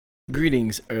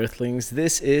Greetings, Earthlings.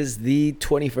 This is the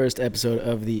 21st episode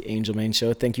of the Angel Main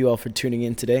Show. Thank you all for tuning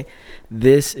in today.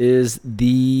 This is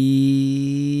the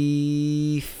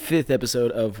 5th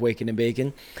episode of Waking and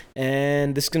Bacon.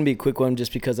 And this is going to be a quick one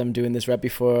just because I'm doing this right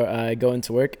before I go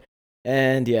into work.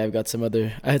 And yeah, I had some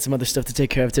other stuff to take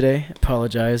care of today.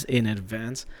 Apologize in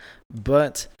advance.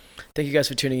 But thank you guys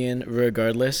for tuning in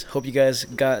regardless. Hope you guys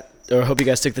took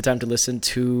the time to listen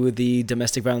to the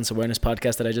domestic violence awareness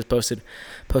podcast that I just posted.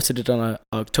 Posted it on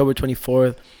October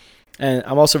 24th. And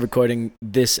I'm also recording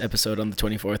this episode on the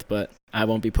 24th, but I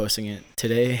won't be posting it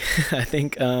today, I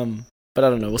think. But I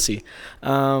don't know. We'll see.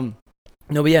 But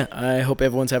yeah, I hope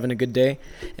everyone's having a good day.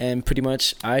 And pretty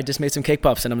much, I just made some cake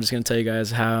pops, and I'm just going to tell you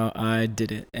guys how I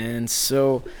did it. And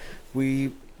so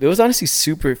it was honestly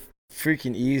super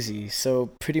freaking easy. So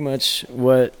pretty much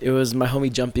my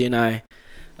homie Jumpy and I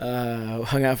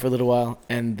hung out for a little while,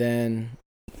 and then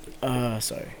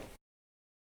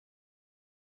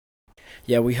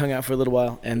we hung out for a little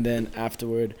while, and then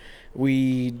afterward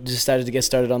we decided to get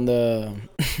started on the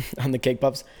on the cake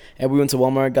pops. And we went to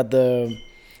Walmart, got the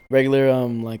regular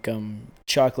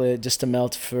chocolate just to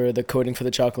melt for the coating for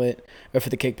the chocolate or for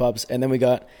the cake pops, and then we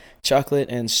got chocolate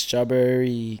and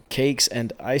strawberry cakes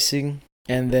and icing.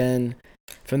 And then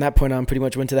from that point on, pretty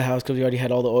much went to the house because we already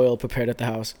had all the oil prepared at the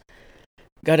house.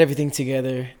 Got everything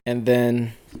together, and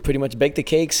then pretty much baked the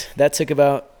cakes. That took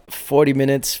about 40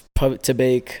 minutes to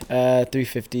bake,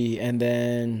 350, and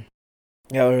then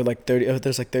or like 30. Oh,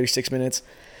 there's like 36 minutes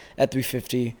at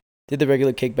 350. Did the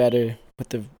regular cake batter with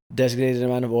the designated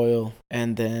amount of oil,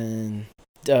 and then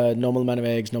normal amount of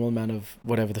eggs, normal amount of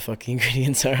whatever the fuck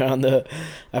ingredients are on the.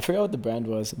 I forgot what the brand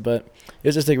was, but it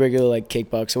was just like regular like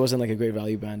cake box. It wasn't like a Great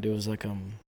Value brand. It was like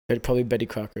probably Betty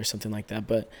Crocker or something like that.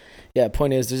 But yeah,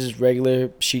 point is, this is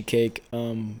regular sheet cake.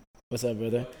 What's up,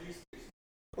 brother?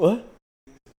 What?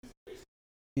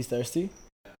 He's thirsty?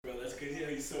 Bro, that's crazy how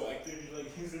he's so active.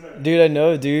 He's in my... Dude, I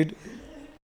know, dude.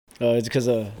 Oh, it's because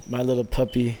my little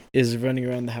puppy is running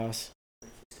around the house.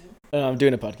 I'm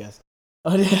doing a podcast.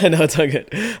 Oh yeah, no, it's all good.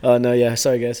 Oh no, yeah,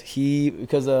 sorry guys.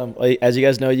 Because as you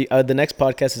guys know, the next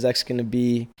podcast is actually gonna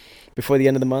be before the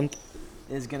end of the month.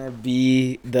 Is gonna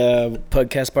be the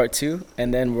podcast part 2,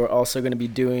 and then we're also gonna be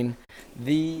doing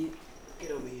the.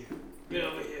 Get over here.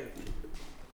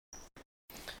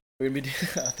 We're gonna be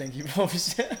thank you,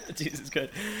 Jesus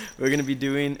Christ. We're gonna be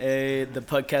doing the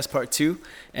podcast part 2,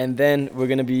 and then we're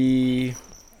gonna be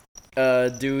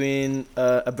doing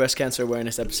a breast cancer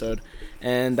awareness episode,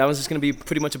 and that one's just gonna be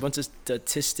pretty much a bunch of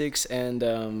statistics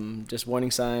and just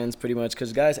warning signs, pretty much,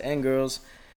 because guys and girls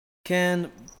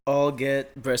can all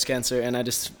get breast cancer, and I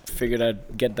just figured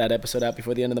I'd get that episode out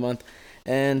before the end of the month.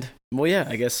 And well, yeah,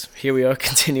 I guess here we are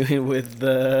continuing with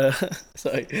the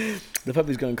sorry, the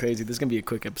puppy's going crazy. This is gonna be a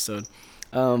quick episode.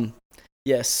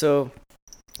 So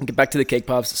get back to the cake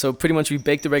pops. So pretty much we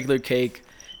baked the regular cake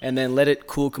and then let it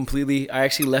cool completely. I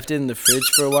actually left it in the fridge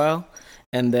for a while,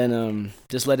 and then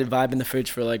just let it vibe in the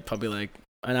fridge for probably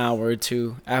an hour or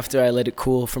two after I let it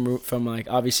cool from like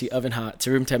obviously oven hot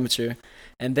to room temperature,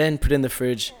 and then put it in the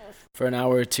fridge for an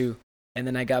hour or two. And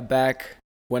then I got back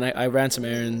when I ran some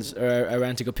errands, or I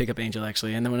ran to go pick up Angel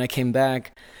actually. And then when I came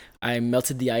back, I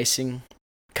melted the icing,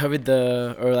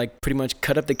 pretty much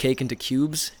cut up the cake into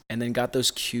cubes, and then got those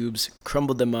cubes,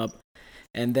 crumbled them up.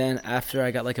 And then after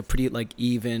I got a pretty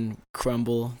even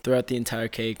crumble throughout the entire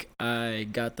cake, I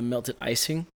got the melted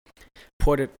icing,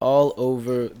 poured it all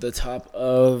over the top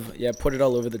of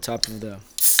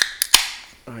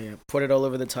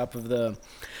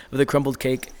the crumbled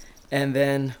cake. And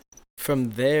then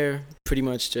from there, pretty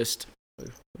much just,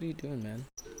 what are you doing, man?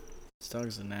 This dog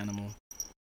is an animal,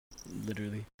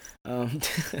 literally.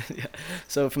 Yeah.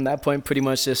 So from that point, pretty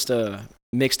much just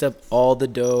mixed up all the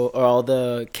dough, or all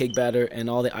the cake batter, and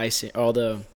all the icing, all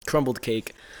the crumbled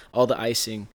cake, all the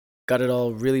icing. Got it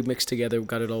all really mixed together,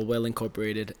 got it all well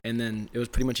incorporated, and then it was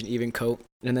pretty much an even coat.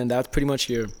 And then that's pretty much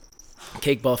your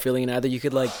cake ball filling. And either you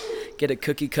could get a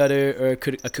cookie cutter, or a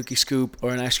cookie scoop,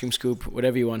 or an ice cream scoop,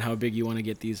 whatever you want, how big you want to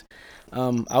get these.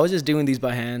 I was just doing these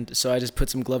by hand, so I just put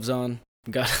some gloves on,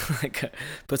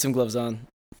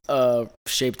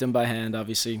 shaped them by hand,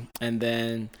 obviously, and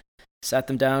then sat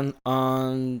them down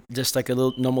on just a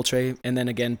little normal tray, and then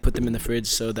again put them in the fridge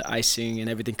so the icing and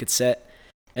everything could set.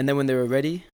 And then when they were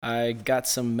ready, I got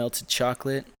some melted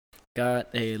chocolate, got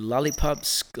a lollipop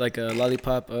stick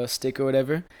or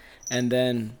whatever, and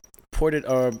then poured it,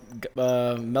 or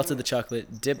melted the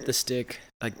chocolate, dipped the stick,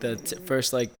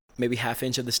 first maybe half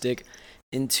inch of the stick,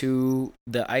 into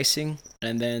the icing,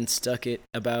 and then stuck it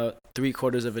about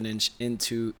 3/4 of an inch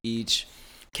into each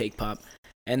cake pop.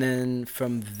 And then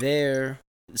from there,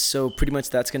 so pretty much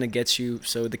that's gonna get you.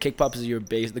 So the cake pop is your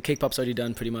base. The cake pop's already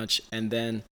done pretty much, and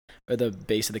then or the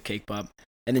base of the cake pop,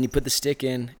 and then you put the stick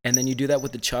in, and then you do that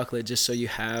with the chocolate just so you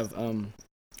have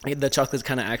the chocolate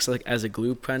kind of acts like as a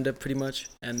glue kind of pretty much,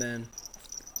 and then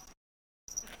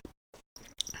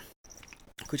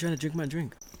quit trying to drink my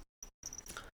drink.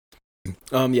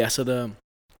 Yeah, so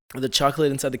the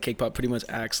chocolate inside the cake pop pretty much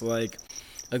acts like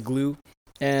a glue,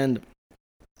 and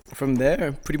from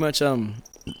there pretty much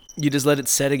you just let it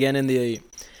set again in the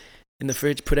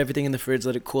fridge. Put everything in the fridge,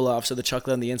 let it cool off so the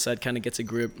chocolate on the inside kind of gets a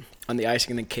grip on the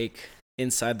icing and the cake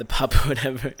inside the pop or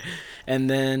whatever. And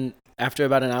then after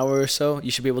about an hour or so, you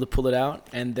should be able to pull it out,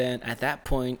 and then at that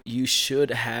point you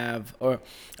should have, or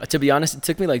to be honest, it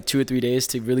took me like 2 or 3 days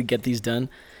to really get these done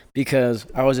because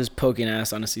I was just poking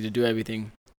ass honestly to do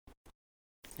everything.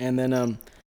 And then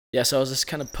yeah, so I was just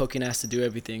kind of poking ass to do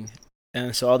everything.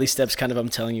 And so all these steps kind of, I'm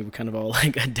telling you, were kind of all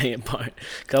like a day apart.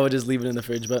 Cause I would just leave it in the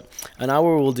fridge, but an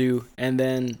hour will do. And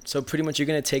then, so pretty much you're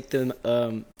going to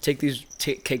take these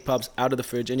cake pops out of the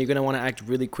fridge, and you're going to want to act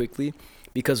really quickly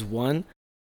because one,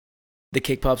 the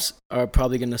cake pops are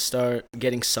probably going to start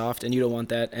getting soft, and you don't want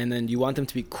that. And then you want them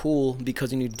to be cool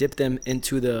because when you dip them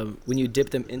into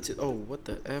oh, what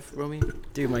the F, Romy?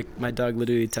 Dude, my dog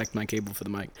literally attacked my cable for the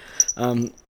mic.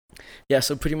 Yeah,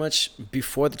 so pretty much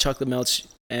before the chocolate melts,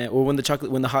 or when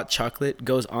the hot chocolate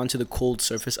goes onto the cold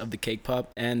surface of the cake pop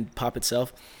and pop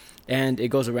itself, and it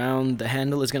goes around the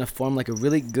handle, it's gonna form like a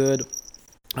really good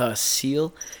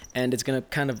seal, and it's gonna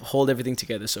kind of hold everything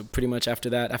together. So pretty much after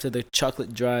the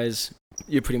chocolate dries,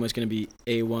 you're pretty much gonna be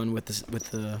A1 with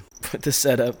the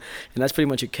setup, and that's pretty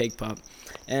much your cake pop.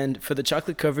 And for the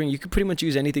chocolate covering, you could pretty much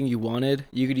use anything you wanted.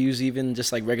 You could use even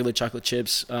just like regular chocolate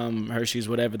chips, Hershey's,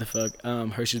 whatever the fuck,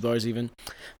 Hershey's bars even.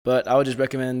 But I would just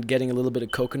recommend getting a little bit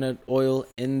of coconut oil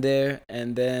in there,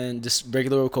 and then just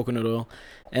regular old coconut oil.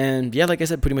 And yeah, like I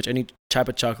said, pretty much any type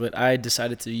of chocolate. I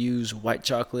decided to use white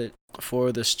chocolate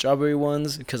for the strawberry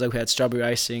ones because I had strawberry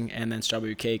icing and then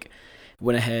strawberry cake.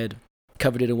 Went ahead,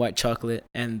 covered it in white chocolate,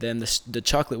 and then the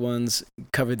chocolate ones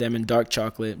covered them in dark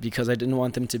chocolate because I didn't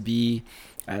want them to be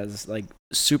as like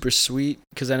super sweet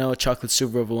because I know chocolate's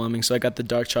super overwhelming. So I got the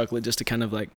dark chocolate just to kind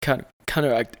of like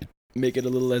counteract, make it a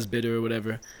little less bitter or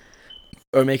whatever,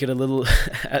 or make it a little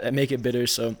make it bitter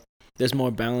so there's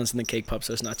more balance in the cake pop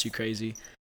so it's not too crazy.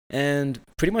 And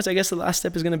pretty much I guess the last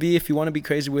step is going to be, if you want to be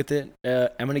crazy with it,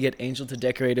 I'm going to get Angel to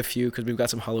decorate a few because we've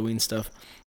got some Halloween stuff,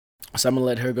 so I'm going to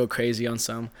let her go crazy on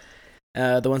some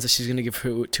the ones that she's going to give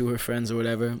to her friends or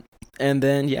whatever. And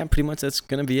then yeah, pretty much that's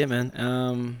going to be it,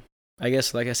 man. I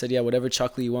guess like I said, yeah, whatever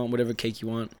chocolate you want, whatever cake you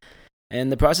want,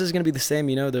 and the process is going to be the same.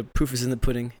 You know, the proof is in the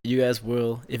pudding. You guys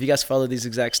will, if you guys follow these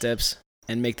exact steps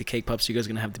and make the cake pops, you guys are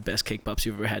going to have the best cake pops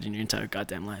you've ever had in your entire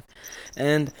goddamn life.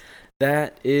 And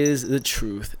that is the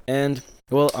truth. And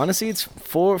well, honestly, it's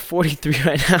 4:43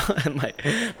 right now, and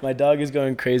my dog is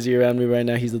going crazy around me right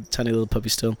now. He's a tiny little puppy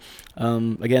still.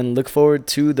 Again, look forward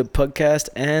to the podcast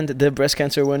and the breast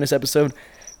cancer awareness episode.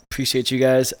 Appreciate you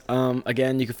guys.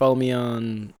 Again, you can follow me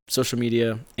on social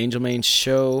media, Angel Main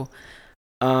Show,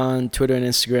 on Twitter and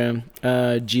Instagram,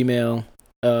 Gmail.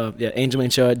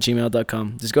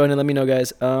 angelmainshow@gmail.com. Just go ahead and let me know,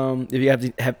 guys. If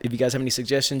you guys have any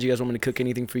suggestions, you guys want me to cook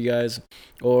anything for you guys,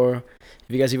 or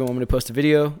if you guys even want me to post a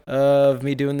video of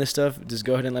me doing this stuff, just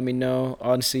go ahead and let me know.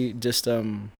 Honestly, just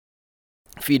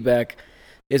feedback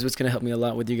is what's gonna help me a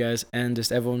lot with you guys. And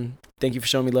just everyone, thank you for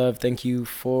showing me love. Thank you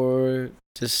for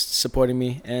just supporting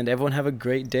me, and everyone have a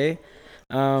great day.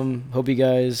 Hope you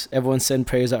guys, everyone send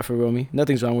prayers out for Romy.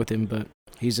 Nothing's wrong with him, but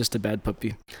he's just a bad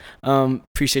puppy.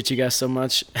 Appreciate you guys so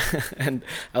much. And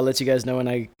I'll let you guys know when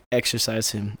I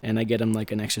exercise him and I get him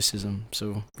like an exorcism,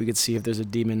 so we could see if there's a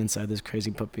demon inside this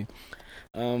crazy puppy.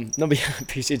 No, but yeah,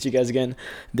 appreciate you guys again.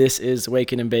 This is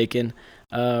Waking and Bacon.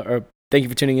 Or thank you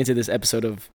for tuning into this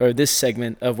this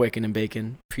segment of Waking and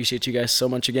Bacon. Appreciate you guys so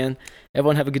much again.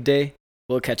 Everyone have a good day.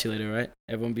 We'll catch you later, all right?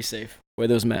 Everyone be safe. Wear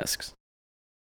those masks.